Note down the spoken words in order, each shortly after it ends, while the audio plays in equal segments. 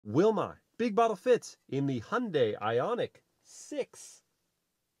Will my big bottle fits in the Hyundai IONIQ 6?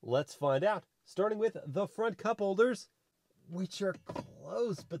 Let's find out, starting with the front cup holders, which are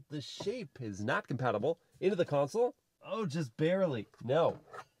close, but the shape is not compatible. Into the console, oh, just barely. No.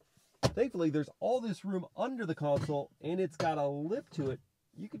 Thankfully, there's all this room under the console, and it's got a lip to it.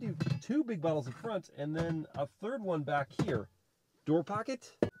 You could do 2 big bottles in front, and then a third one back here. Door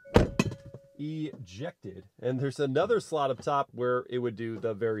pocket, ejected. And there's another slot up top where it would do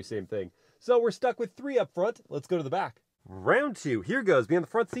the very same thing. So we're stuck with 3 up front. Let's go to the back. Round 2, here goes. Behind the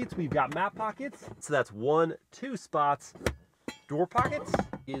front seats, we've got map pockets. So that's 1, 2 spots. Door pockets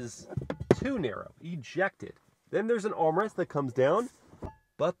is too narrow, ejected. Then there's an armrest that comes down,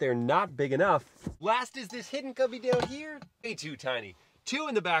 but they're not big enough. Last is this hidden cubby down here, way too tiny. 2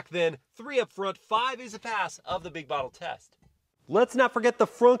 in the back then, 3 up front, 5 is a pass of the big bottle test. Let's not forget the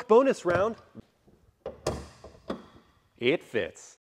frunk bonus round. It fits.